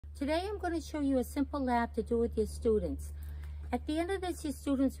Today I'm going to show you a simple lab to do with your students. At the end of this, your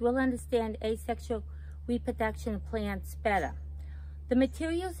students will understand asexual reproduction of plants better. The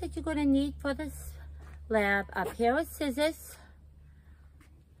materials that you're going to need for this lab are a pair of scissors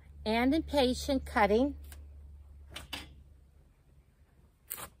and impatient cutting,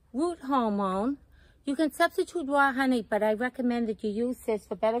 root hormone. You can substitute raw honey, but I recommend that you use this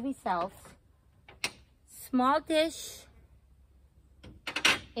for better results. Small dish,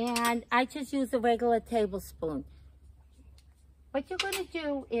 and I just use a regular tablespoon. What you're going to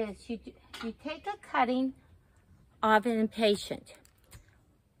do is you take a cutting of an impatient.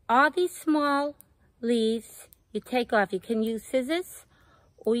 All these small leaves you take off. You can use scissors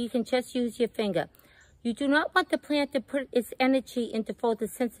or you can just use your finger. You do not want the plant to put its energy into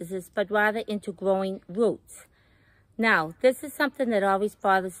photosynthesis, but rather into growing roots. Now, this is something that always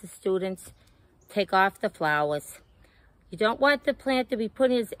bothers the students. Take off the flowers. You don't want the plant to be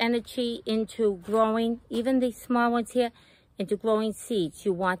putting its energy into growing, even these small ones here, into growing seeds.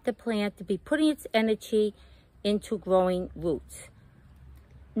 You want the plant to be putting its energy into growing roots.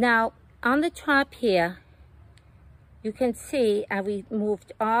 Now, on the top here, you can see I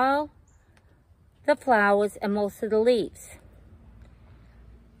removed all the flowers and most of the leaves.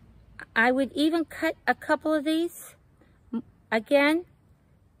 I would even cut a couple of these. Again,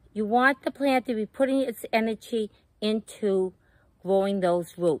 you want the plant to be putting its energy into growing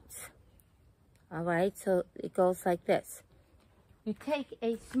those roots. All right, so it goes like this. You take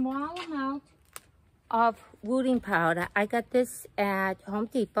a small amount of rooting powder. I got this at Home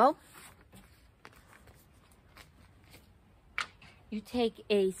Depot. You take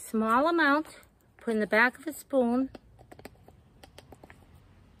a small amount, put in the back of a spoon,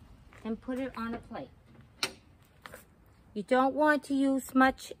 and put it on a plate. You don't want to use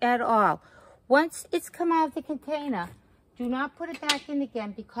much at all. Once it's come out of the container, do not put it back in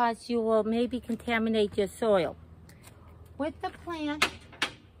again because you will maybe contaminate your soil. With the plant,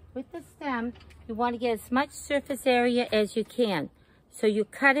 with the stem, you want to get as much surface area as you can. So you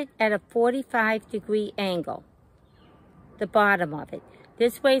cut it at a 45-degree angle, the bottom of it.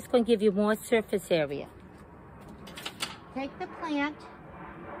 This way it's going to give you more surface area. Take the plant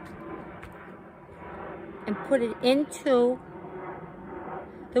and put it into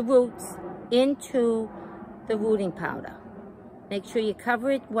the roots, into the rooting powder. Make sure you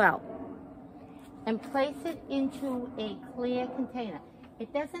cover it well. And place it into a clear container.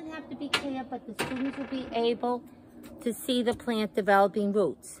 It doesn't have to be clear, but the students will be able to see the plant developing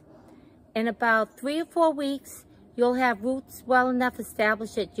roots. In about 3 or 4 weeks, you'll have roots well enough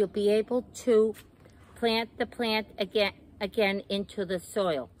established that you'll be able to plant the plant again into the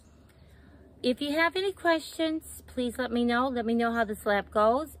soil. If you have any questions, please let me know. Let me know how this lab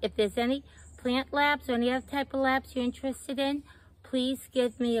goes. If there's any plant labs or any other type of labs you're interested in, please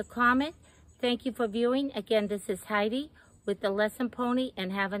give me a comment. Thank you for viewing. Again, this is Heidi with the Lesson Pony,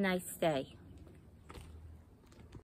 and have a nice day.